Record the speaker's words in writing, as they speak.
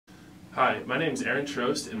Hi, my name is Aren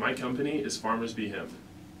Trost and my company is Farmers Be Hemp.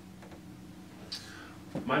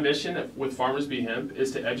 My mission with Farmers Be Hemp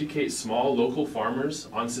is to educate small local farmers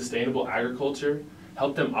on sustainable agriculture,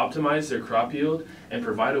 help them optimize their crop yield, and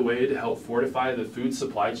provide a way to help fortify the food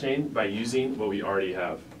supply chain by using what we already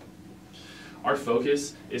have. Our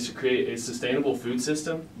focus is to create a sustainable food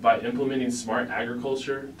system by implementing smart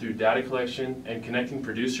agriculture through data collection and connecting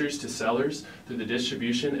producers to sellers through the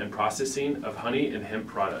distribution and processing of honey and hemp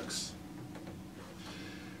products.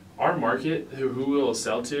 Our market, who we will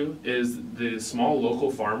sell to, is the small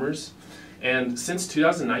local farmers, and since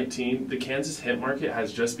 2019, the Kansas hemp market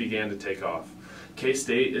has just began to take off.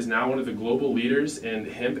 K-State is now one of the global leaders in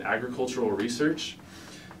hemp agricultural research.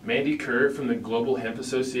 Mandy Kerr from the Global Hemp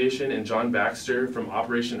Association and John Baxter from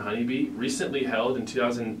Operation Honeybee recently held in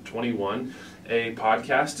 2021 a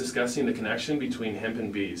podcast discussing the connection between hemp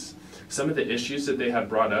and bees. Some of the issues that they had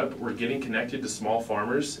brought up were getting connected to small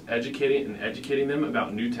farmers, educating them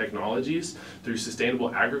about new technologies through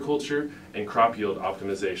sustainable agriculture and crop yield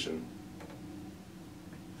optimization.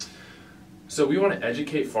 So we want to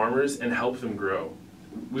educate farmers and help them grow.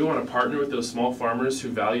 We want to partner with those small farmers who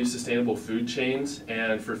value sustainable food chains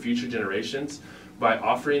and for future generations by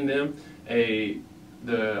offering them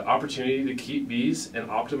the opportunity to keep bees and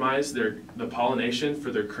optimize the pollination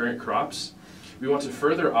for their current crops. We want to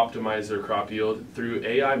further optimize their crop yield through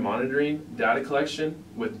AI monitoring, data collection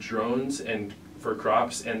with drones and for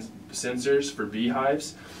crops and sensors for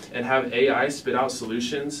beehives, and have AI spit out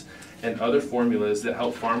solutions and other formulas that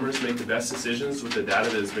help farmers make the best decisions with the data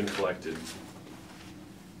that has been collected.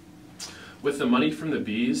 With the money from the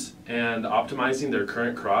bees and optimizing their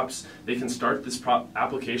current crops, they can start this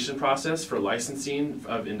application process for licensing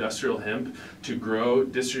of industrial hemp to grow,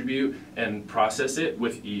 distribute, and process it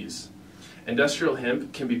with ease. Industrial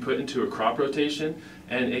hemp can be put into a crop rotation,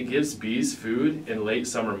 and it gives bees food in late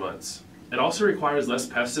summer months. It also requires less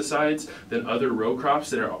pesticides than other row crops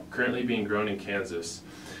that are currently being grown in Kansas.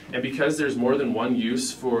 And because there's more than one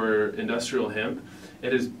use for industrial hemp,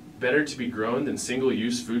 it is better to be grown than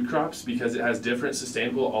single-use food crops because it has different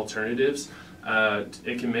sustainable alternatives.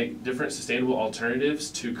 It can make different sustainable alternatives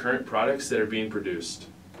to current products that are being produced.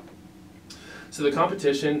 So the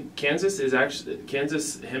competition, the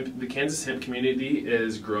Kansas hemp community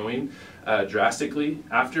is growing drastically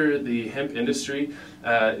after the hemp industry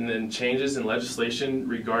and then changes in legislation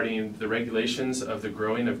regarding the regulations of the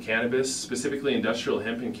growing of cannabis, specifically industrial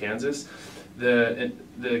hemp in Kansas.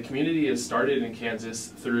 The community has started in Kansas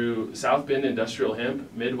through South Bend Industrial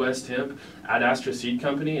Hemp, Midwest Hemp, Ad Astra Seed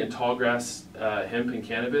Company, and Tallgrass Hemp and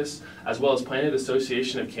Cannabis, as well as Planted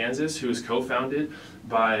Association of Kansas, who is co-founded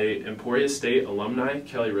by Emporia State alumni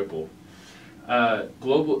Kelly Ripple.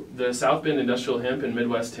 The South Bend Industrial Hemp and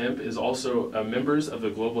Midwest Hemp is also members of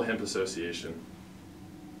the Global Hemp Association.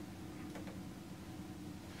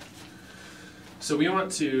 So we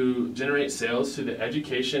want to generate sales through the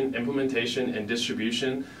education, implementation, and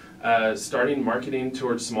distribution, starting marketing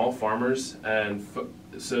towards small farmers, and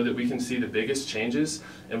so that we can see the biggest changes.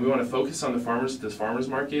 And we want to focus on the farmers at this farmers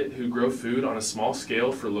market who grow food on a small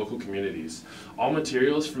scale for local communities. All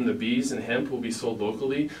materials from the bees and hemp will be sold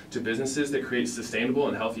locally to businesses that create sustainable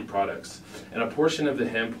and healthy products. And a portion of the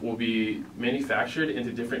hemp will be manufactured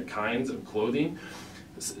into different kinds of clothing.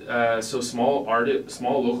 So small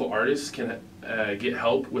local artists can get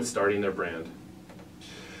help with starting their brand.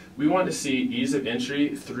 We want to see ease of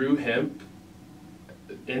entry through hemp,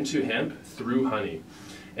 into hemp through honey.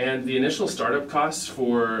 And the initial startup costs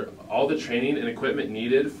for all the training and equipment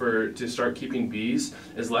needed to start keeping bees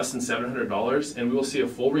is less than $700, and we will see a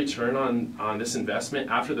full return on this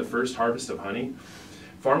investment after the first harvest of honey.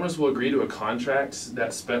 Farmers will agree to a contract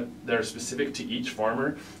that are specific to each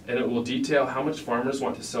farmer, and it will detail how much farmers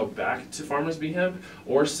want to sell back to Farmers Be Hemp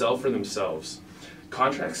or sell for themselves.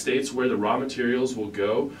 Contract states where the raw materials will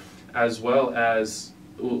go, as well as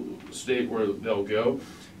will state where they'll go,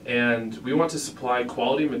 and we want to supply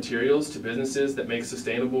quality materials to businesses that make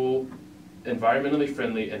sustainable, environmentally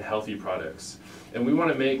friendly, and healthy products. And we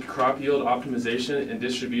want to make crop yield optimization and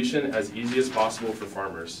distribution as easy as possible for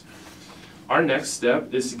farmers. Our next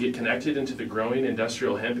step is to get connected into the growing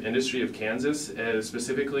industrial hemp industry of Kansas,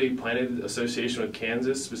 specifically Planted Association with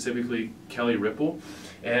Kansas, specifically Kelly Ripple,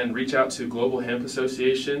 and reach out to Global Hemp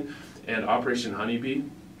Association and Operation Honeybee.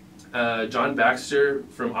 John Baxter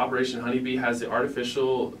from Operation Honeybee has the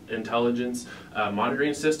artificial intelligence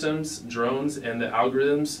monitoring systems, drones, and the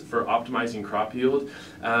algorithms for optimizing crop yield.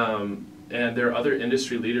 And there are other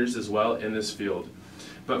industry leaders as well in this field.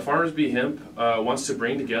 But Farmers Be Hemp wants to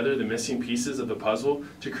bring together the missing pieces of the puzzle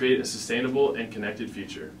to create a sustainable and connected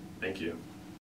future. Thank you.